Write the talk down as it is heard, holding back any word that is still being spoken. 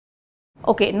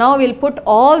Okay, now we will put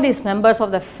all these members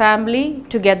of the family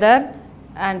together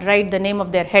and write the name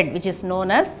of their head, which is known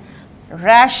as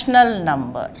rational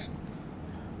number.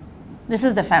 This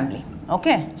is the family.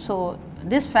 Okay, so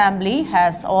this family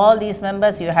has all these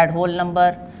members. You had whole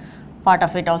number, part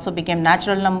of it also became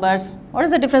natural numbers. What is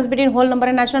the difference between whole number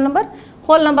and natural number?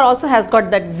 Whole number also has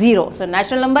got that 0. So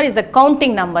natural number is the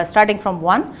counting number starting from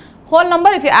 1. Whole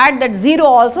number, if you add that 0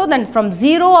 also, then from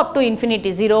 0 up to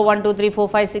infinity, 0, 1, 2, 3, 4,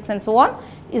 5, 6 and so on,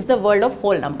 is the world of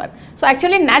whole number. So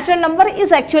actually natural number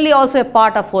is actually also a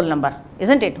part of whole number,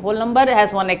 isn't it? Whole number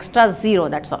has one extra 0,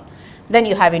 that's all. Then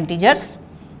you have integers.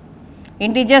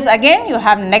 Integers again, you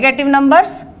have negative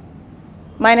numbers,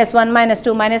 minus 1, minus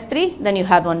 2, minus 3, then you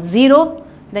have one 0,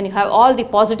 then you have all the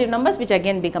positive numbers which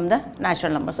again become the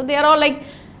natural number. So they are all like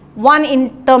one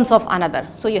in terms of another.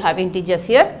 So you have integers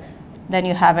here. Then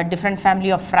you have a different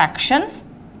family of fractions,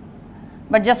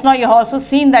 but just now you have also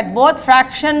seen that both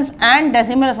fractions and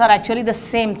decimals are actually the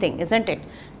same thing, isn't it?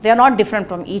 They are not different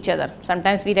from each other.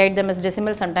 Sometimes we write them as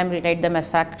decimal, sometimes we write them as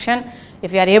fraction.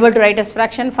 If you are able to write as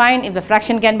fraction, fine. If the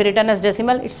fraction can be written as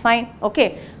decimal, it's fine.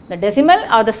 Okay. The decimal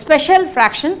are the special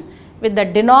fractions with the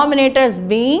denominators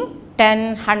being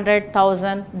 10, 100,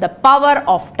 1000, the power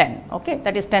of 10. Okay.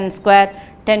 That is 10 square,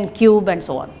 10 cube and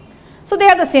so on. So they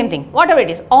are the same thing, whatever it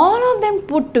is, all of them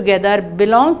put together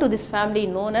belong to this family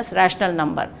known as rational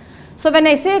number. So when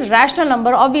I say rational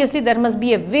number, obviously there must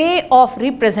be a way of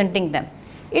representing them.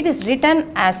 It is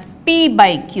written as P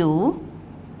by Q.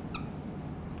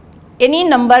 Any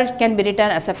number can be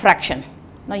written as a fraction.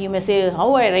 Now you may say,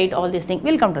 how I write all these things?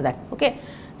 We'll come to that. Okay.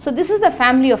 So this is the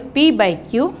family of P by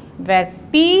Q, where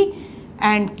P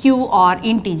and Q are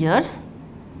integers.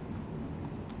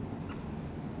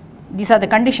 These are the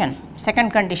condition.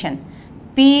 Second condition,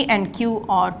 P and Q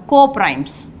are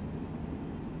co-primes.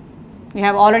 We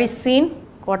have already seen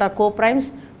what are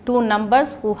co-primes. Two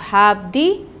numbers who have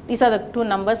these are the two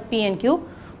numbers P and Q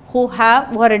who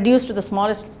are reduced to the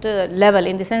smallest level,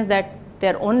 in the sense that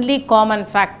their only common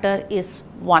factor is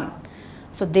 1.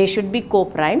 So they should be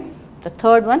co-prime. The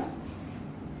third one,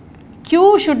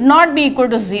 Q should not be equal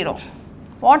to 0.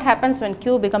 What happens when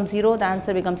Q becomes 0? The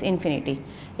answer becomes infinity.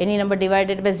 Any number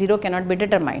divided by 0 cannot be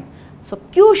determined. So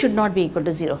Q should not be equal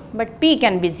to 0, but P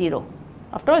can be 0.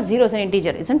 After all, 0 is an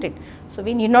integer, isn't it? So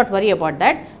we need not worry about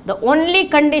that. The only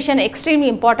condition extremely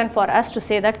important for us to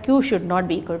say that Q should not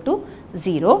be equal to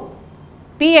 0.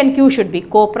 P and Q should be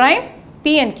co-prime.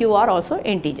 P and Q are also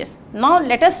integers. Now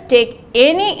let us take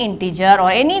any integer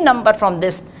or any number from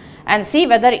this and see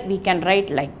whether we can write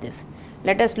like this.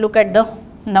 Let us look at the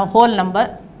whole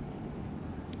number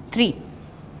 3.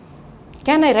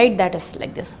 Can I write that as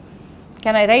like this?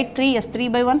 Can I write 3 as 3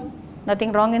 by 1?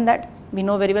 Nothing wrong in that. We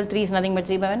know very well 3 is nothing but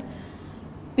 3 by 1.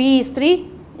 P is 3.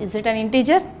 Is it an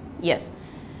integer? Yes.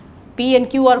 P and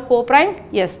Q are co-prime?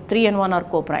 Yes. 3 and 1 are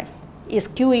co-prime. Is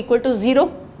Q equal to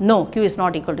 0? No, Q is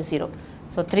not equal to 0.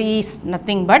 So 3 is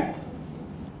nothing but.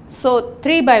 So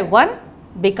 3 by 1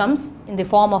 becomes in the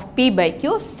form of P by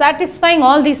Q, satisfying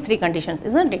all these three conditions,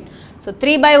 isn't it? So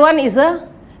 3 by 1 is a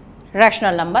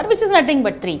rational number, which is nothing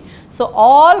but 3. So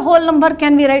all whole number,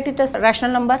 can we write it as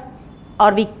rational number,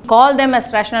 or we call them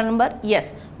as rational number?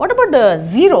 Yes. What about the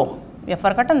 0? We have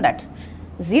forgotten that.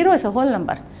 0 is a whole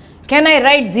number. Can I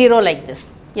write 0 like this?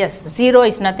 Yes, 0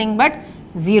 is nothing but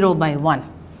 0 by 1.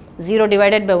 0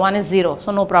 divided by 1 is 0.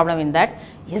 So no problem in that.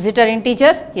 Is it an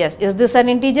integer? Yes. Is this an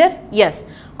integer? Yes.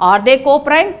 Are they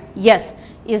co-prime? Yes.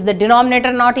 Is the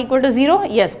denominator not equal to 0?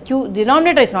 Yes.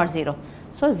 Denominator is not 0.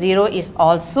 So 0 is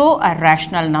also a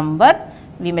rational number.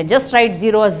 We may just write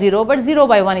 0 as 0, but 0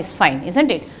 by 1 is fine,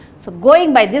 isn't it? So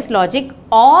going by this logic,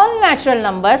 all natural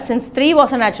numbers, since 3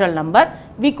 was a natural number,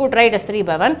 we could write as 3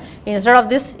 by 1. Instead of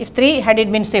this, if 3 had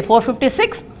it been say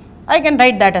 456, I can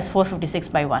write that as 456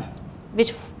 by 1,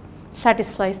 which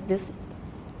satisfies this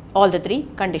all the three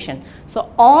conditions.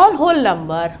 So all whole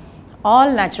number,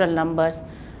 all natural numbers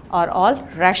are all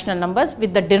rational numbers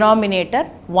with the denominator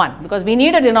 1, because we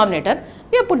need a denominator,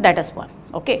 we have put that as 1.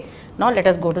 Okay. Now let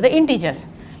us go to the integers.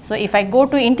 So if I go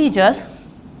to integers,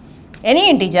 any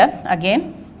integer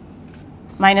again,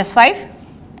 minus 5,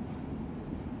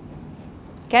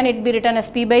 can it be written as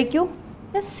P by Q?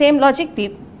 Yes, same logic,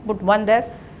 P, put 1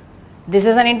 there. This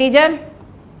is an integer,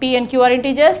 P and Q are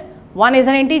integers, 1 is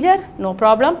an integer, no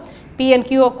problem. P and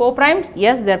Q are co-primed,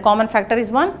 yes, their common factor is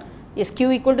 1. Is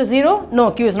Q equal to 0?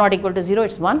 No, Q is not equal to 0,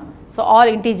 it's 1. So all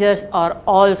integers are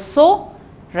also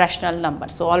rational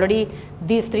numbers. So already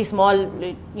these three small,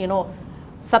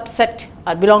 subset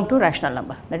belong to rational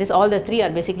number. That is, all the three are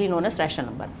basically known as rational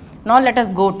number. Now let us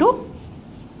go to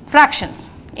fractions.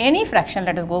 Any fraction,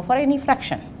 let us go for any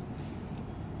fraction.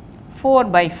 4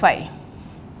 by 5.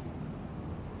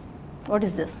 What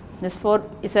is this? This 4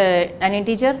 is an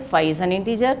integer, 5 is an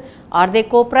integer. Are they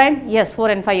co-prime? Yes, 4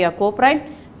 and 5 are co-prime.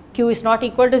 Q is not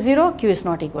equal to 0, Q is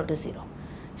not equal to 0.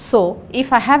 So,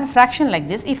 if I have a fraction like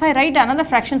this, if I write another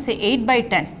fraction, say 8 by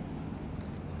 10,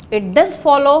 it does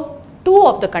follow 2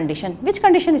 of the condition. Which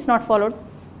condition is not followed?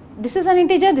 This is an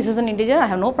integer, this is an integer, I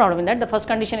have no problem in that, the first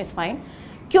condition is fine.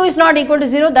 Q is not equal to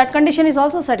 0, that condition is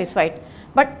also satisfied.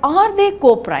 But are they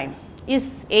co-prime? Is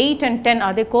 8 and 10,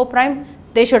 are they co-prime?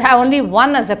 They should have only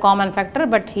 1 as the common factor,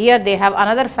 but here they have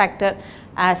another factor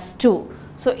as 2.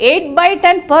 So, 8 by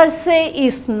 10 per se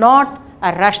is not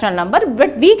a rational number,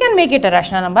 but we can make it a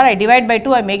rational number. I divide by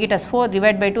 2, I make it as 4,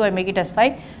 divide by 2, I make it as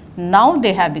 5. Now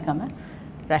they have become a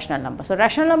rational number. So,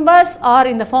 rational numbers are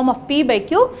in the form of P by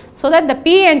Q, so that the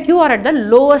P and Q are at the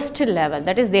lowest level,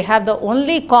 that is they have the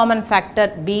only common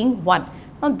factor being 1.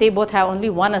 Now, they both have only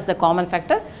 1 as the common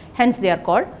factor, hence they are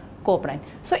called co-prime.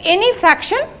 So, any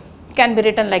fraction can be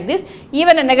written like this.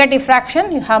 Even a negative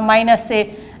fraction, you have minus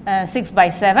say 6 by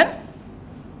 7.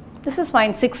 This is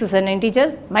fine, 6 is an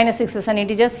integer, minus 6 is an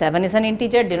integer, 7 is an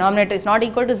integer, denominator is not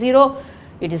equal to 0,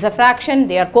 it is a fraction,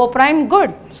 they are co-prime,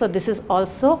 good. So, this is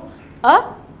also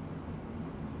a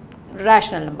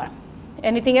rational number.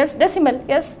 Anything else? Decimal,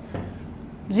 yes.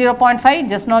 0.5,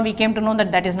 just now we came to know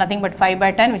that that is nothing but 5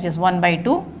 by 10, which is 1 by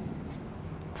 2.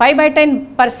 5 by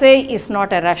 10 per se is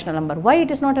not a rational number. Why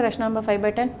it is not a rational number 5 by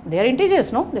 10? They are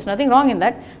integers, no? There is nothing wrong in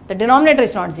that. The denominator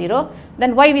is not 0.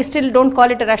 Then why we still do not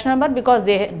call it a rational number? Because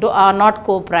they are not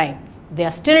co-prime. They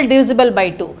are still divisible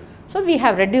by 2. So, we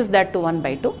have reduced that to 1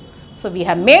 by 2. So, we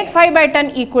have made 5 by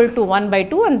 10 equal to 1 by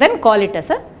 2 and then call it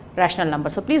as a rational number.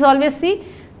 So, please always see,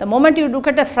 the moment you look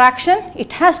at a fraction,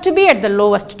 it has to be at the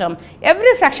lowest term.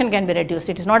 Every fraction can be reduced.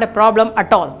 It is not a problem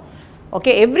at all.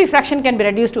 Okay, every fraction can be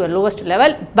reduced to a lowest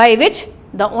level, by which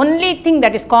the only thing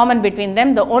that is common between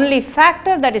them, the only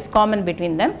factor that is common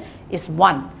between them is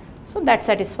 1. So, that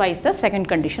satisfies the second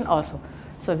condition also.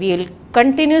 So, we will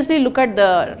continuously look at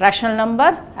the rational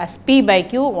number as P by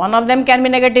Q. One of them can be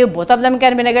negative, both of them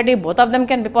can be negative, both of them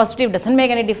can be positive, does not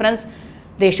make any difference.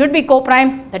 They should be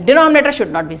co-prime, the denominator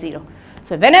should not be 0.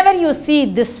 So, whenever you see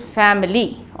this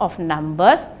family of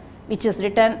numbers which is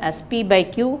written as P by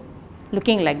Q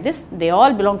looking like this, they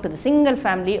all belong to the single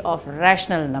family of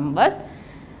rational numbers.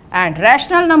 And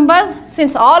rational numbers,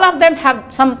 since all of them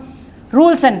have some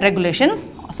rules and regulations,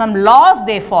 some laws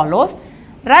they follow,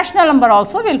 rational number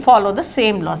also will follow the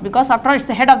same laws, because after all it is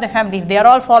the head of the family. If they are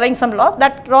all following some law,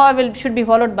 that law should be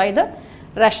followed by the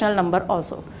rational number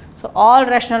also. So, all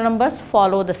rational numbers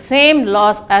follow the same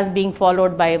laws as being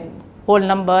followed by whole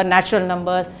number, natural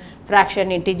numbers,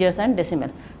 fraction, integers and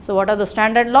decimal. So, what are the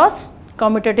standard laws?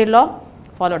 Commutative law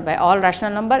followed by all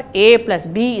rational number. A plus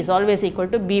B is always equal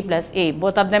to B plus A.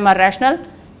 Both of them are rational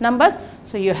numbers.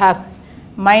 So, you have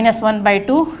minus 1 by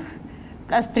 2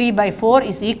 plus 3 by 4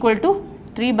 is equal to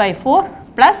 3 by 4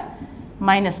 plus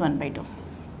minus 1 by 2.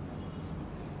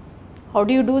 How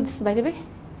do you do this, by the way?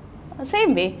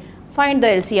 Same way, find the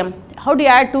LCM. How do you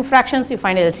add two fractions? You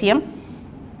find LCM.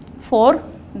 4,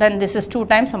 then this is 2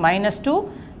 times, so minus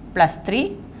 2 plus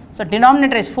 3. So,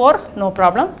 denominator is 4, no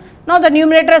problem. Now, the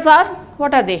numerators are,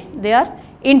 what are they? They are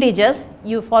integers.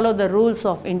 You follow the rules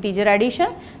of integer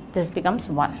addition, this becomes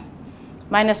 1.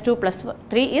 Minus 2 plus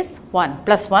 3 is 1,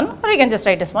 plus 1, or you can just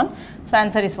write as 1. So,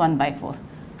 answer is 1 by 4.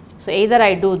 So, either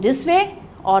I do this way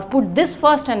or put this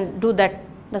first and do that,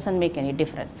 does not make any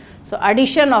difference. So,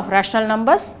 addition of rational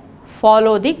numbers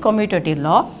follow the commutative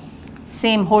law.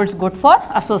 Same holds good for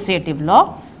associative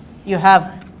law. You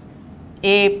have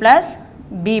A plus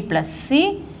B plus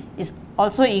C is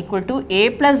also equal to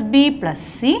A plus B plus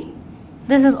C.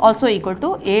 This is also equal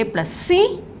to A plus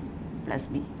C plus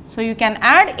B. So, you can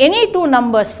add any two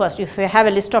numbers first. If you have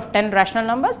a list of 10 rational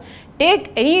numbers,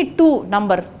 take any two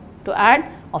number to add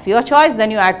of your choice,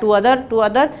 then you add two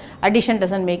other. Addition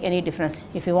does not make any difference.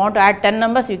 If you want to add 10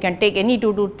 numbers, you can take any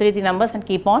 2 to 3 numbers and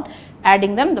keep on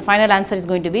adding them. The final answer is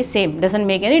going to be same, does not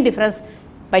make any difference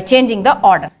by changing the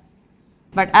order.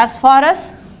 But as far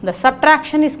as the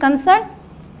subtraction is concerned,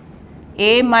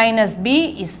 A minus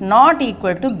B is not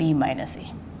equal to B minus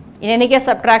A. In any case,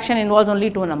 subtraction involves only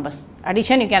two numbers.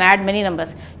 Addition, you can add many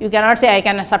numbers. You cannot say I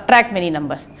can subtract many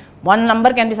numbers. One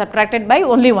number can be subtracted by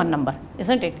only one number,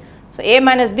 isn't it? So, A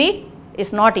minus B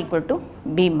is not equal to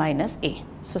B minus A.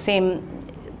 So, same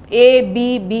A,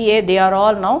 B, B, A, they are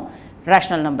all now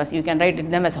rational numbers. You can write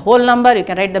them as a whole number, you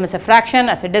can write them as a fraction,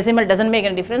 as a decimal, does not make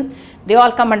any difference. They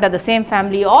all come under the same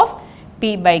family of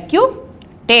P by Q.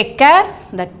 Take care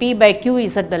that P by Q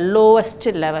is at the lowest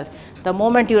level. The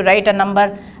moment you write a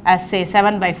number as say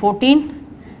 7 by 14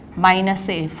 minus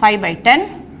say 5 by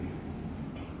 10,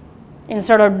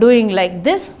 instead of doing like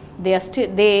this,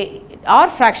 they are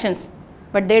fractions,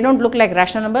 but they don't look like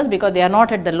rational numbers because they are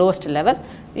not at the lowest level.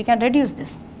 We can reduce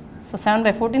this. So 7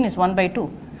 by 14 is 1 by 2.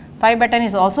 5 by 10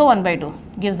 is also 1 by 2,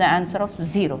 gives the answer of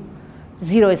 0.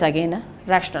 0 is again a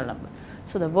rational number.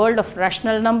 So the world of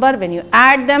rational number, when you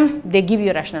add them, they give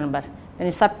you a rational number. When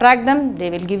you subtract them, they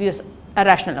will give you a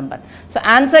rational number. So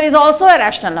answer is also a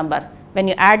rational number. When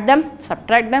you add them,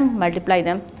 subtract them, multiply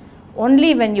them.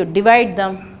 Only when you divide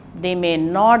them, they may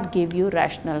not give you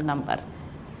rational number.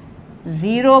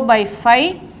 0 by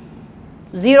 5,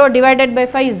 0 divided by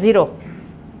 5 is 0.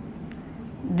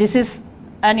 This is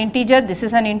an integer, this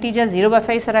is an integer, 0 by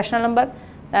 5 is a rational number.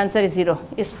 The answer is 0.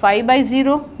 Is 5 by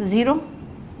 0, 0?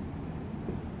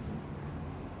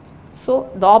 So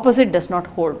the opposite does not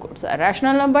hold good. So a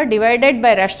rational number divided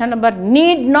by rational number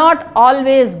need not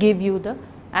always give you the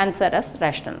answer as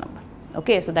rational number.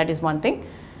 Okay, so that is one thing.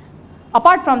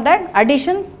 Apart from that,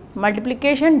 addition,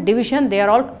 multiplication, division, they are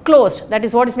all closed. That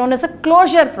is what is known as a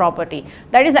closure property.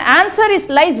 That is, the answer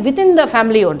lies within the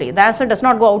family only. The answer does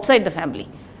not go outside the family.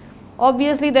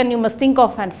 Obviously, then you must think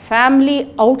of a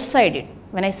family outside it.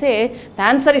 When I say the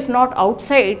answer is not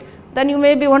outside, then you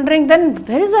may be wondering, then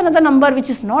where is another number which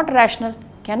is not rational?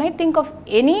 Can I think of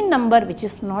any number which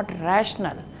is not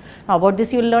rational? Now about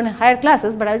this you will learn in higher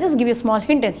classes, but I will just give you a small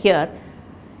hint in here.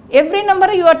 Every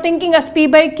number you are thinking as p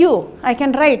by q, I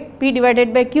can write p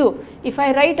divided by q. If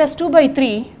I write as 2 by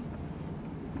 3,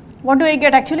 what do I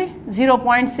get actually?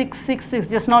 0.666.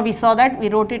 Just now we saw that, we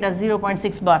wrote it as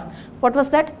 0.6 bar. What was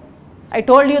that? I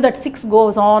told you that 6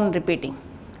 goes on repeating.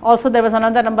 Also there was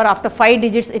another number, after 5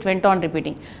 digits it went on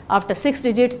repeating. After 6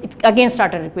 digits it again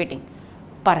started repeating.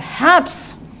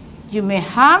 Perhaps you may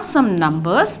have some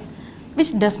numbers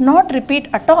which does not repeat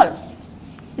at all.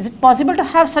 Is it possible to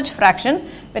have such fractions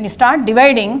when you start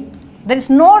dividing, there is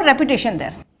no repetition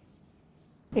there?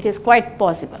 It is quite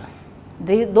possible.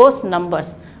 Those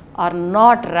numbers are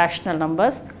not rational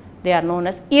numbers, they are known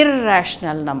as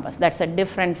irrational numbers. That is a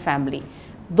different family.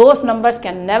 Those numbers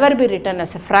can never be written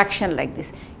as a fraction like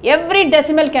this. Every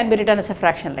decimal can be written as a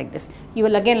fraction like this. You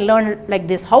will again learn like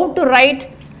this, how to write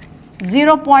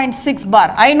 0.6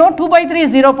 bar. I know 2 by 3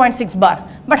 is 0.6 bar,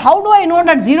 but how do I know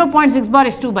that 0.6 bar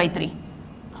is 2 by 3?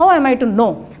 How am I to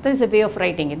know? There is a way of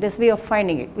writing it, this way of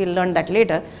finding it. We will learn that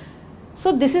later.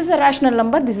 So this is a rational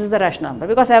number, this is the rational number,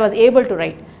 because I was able to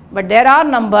write. But there are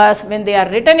numbers, when they are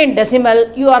written in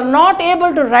decimal, you are not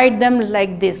able to write them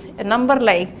like this. A number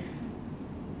like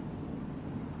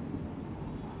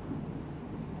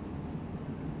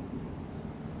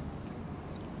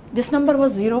this number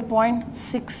was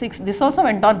 0.66. This also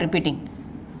went on repeating,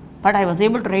 but I was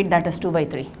able to write that as 2 by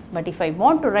 3. But if I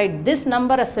want to write this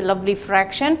number as a lovely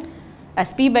fraction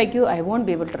as p by q, I won't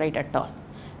be able to write at all.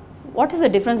 What is the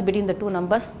difference between the two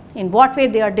numbers? In what way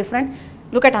they are different?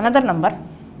 Look at another number,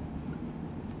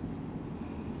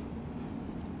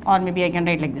 or maybe I can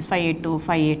write like this, 582,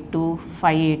 582,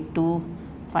 582,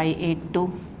 582,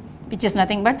 which is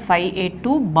nothing but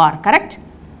 582 bar, correct?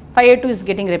 582 is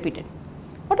getting repeated.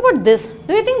 What about this?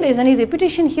 Do you think there is any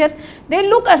repetition here? They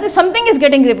look as if something is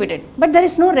getting repeated, but there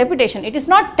is no repetition. It is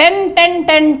not 10, 10,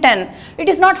 10, 10. It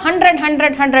is not 100,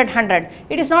 100, 100, 100.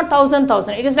 It is not 1000,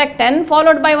 1000. It is like 10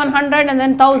 followed by 100 and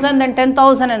then 1000, then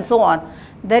 10,000 and so on.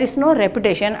 There is no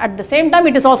repetition. At the same time,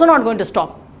 it is also not going to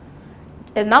stop.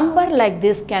 A number like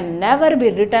this can never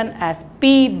be written as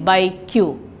p by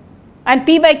q. And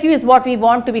p by q is what we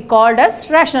want to be called as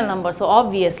rational number. So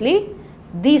obviously,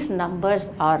 these numbers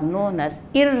are known as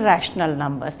irrational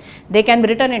numbers. They can be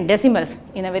written in decimals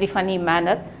in a very funny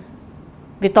manner,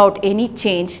 without any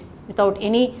change, without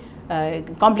any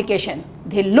complication.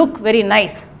 They look very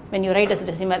nice when you write as a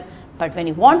decimal, but when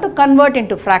you want to convert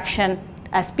into fraction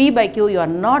as p by q, you are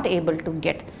not able to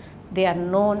get. They are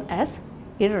known as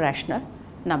irrational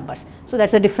numbers. So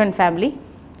that's a different family.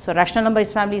 So rational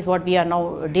numbers family is what we are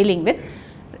now dealing with.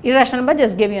 Irrational number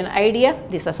just give you an idea.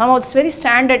 These are some of the very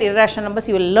standard irrational numbers.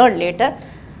 You will learn later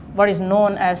what is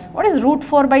known as, what is root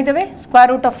 4 by the way?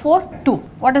 Square root of 4, 2.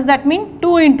 What does that mean?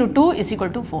 2 into 2 is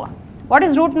equal to 4. What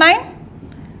is root 9?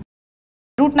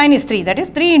 Root 9 is 3. That is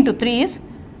 3 into 3 is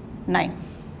 9.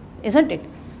 Isn't it?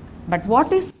 But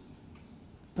what is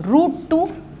root 2?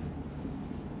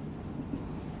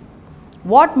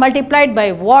 What multiplied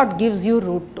by what gives you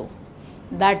root 2?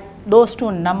 That those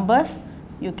two numbers,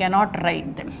 you cannot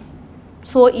write them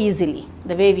so easily.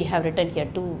 The way we have written here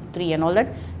 2, 3 and all that,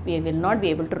 we will not be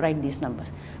able to write these numbers.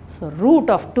 So root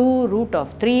of 2, root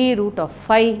of 3, root of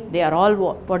 5, they are all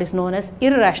what is known as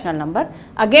irrational number.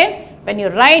 Again, when you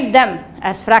write them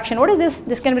as fraction, what is this?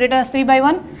 This can be written as 3 by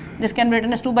 1, this can be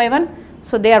written as 2 by 1.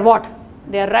 So they are what?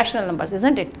 They are rational numbers,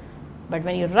 isn't it? But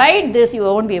when you write this, you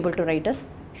won't be able to write as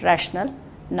rational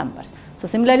numbers. So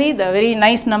similarly, the very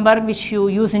nice number which you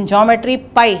use in geometry,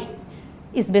 pi,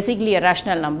 is basically a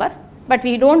rational number, but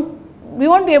we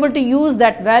won't be able to use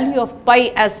that value of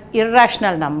pi as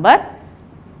irrational number,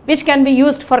 which can be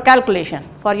used for calculation,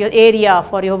 for your area,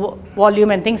 for your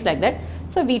volume and things like that.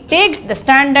 So we take the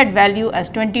standard value as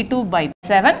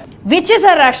 22/7, which is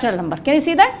a rational number. Can you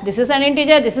see that? This is an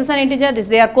integer, this is an integer,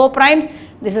 they are co-primes,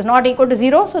 this is not equal to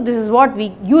 0, so this is what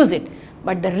we use it.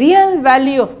 But the real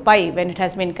value of pi, when it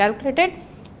has been calculated,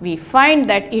 we find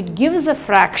that it gives a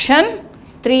fraction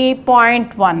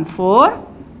 3.14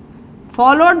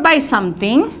 followed by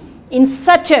something in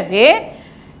such a way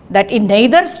that it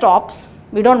neither stops.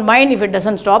 We don't mind if it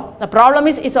doesn't stop. The problem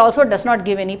is it also does not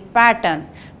give any pattern.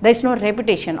 There is no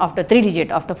repetition after 3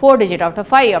 digit, after 4 digit, after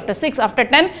 5, after 6, after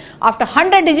 10, after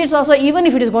 100 digits also. Even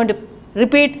if it is going to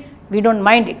repeat, we don't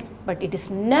mind it, but it is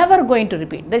never going to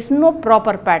repeat. There is no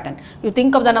proper pattern. You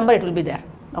think of the number, it will be there.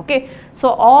 Okay,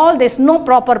 so there is no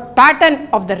proper pattern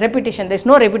of the repetition. There is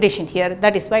no repetition here.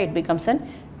 That is why it becomes an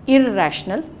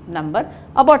irrational number,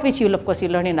 about which you will of course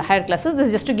learn in the higher classes. This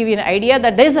is just to give you an idea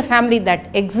that there is a family that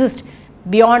exists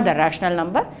beyond the rational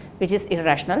number, which is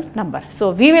irrational number.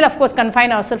 So we will of course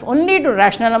confine ourselves only to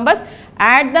rational numbers,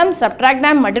 add them, subtract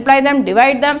them, multiply them,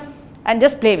 divide them, and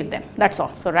just play with them. That's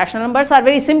all. So rational numbers are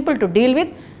very simple to deal with.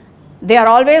 They are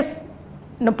always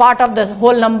part of the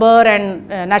whole number and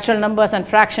natural numbers and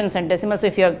fractions and decimals. So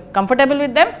if you are comfortable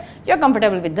with them, you are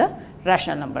comfortable with the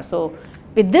rational number. So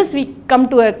with this we come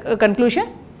to a conclusion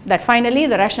that finally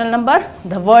the rational number,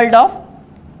 the world of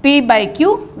p by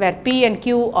q, where p and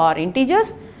q are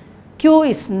integers, q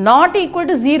is not equal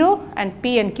to 0 and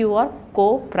p and q are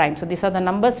co-prime. So these are the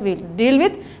numbers we will deal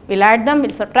with. We will add them, we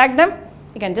will subtract them,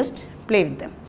 we can just play with them.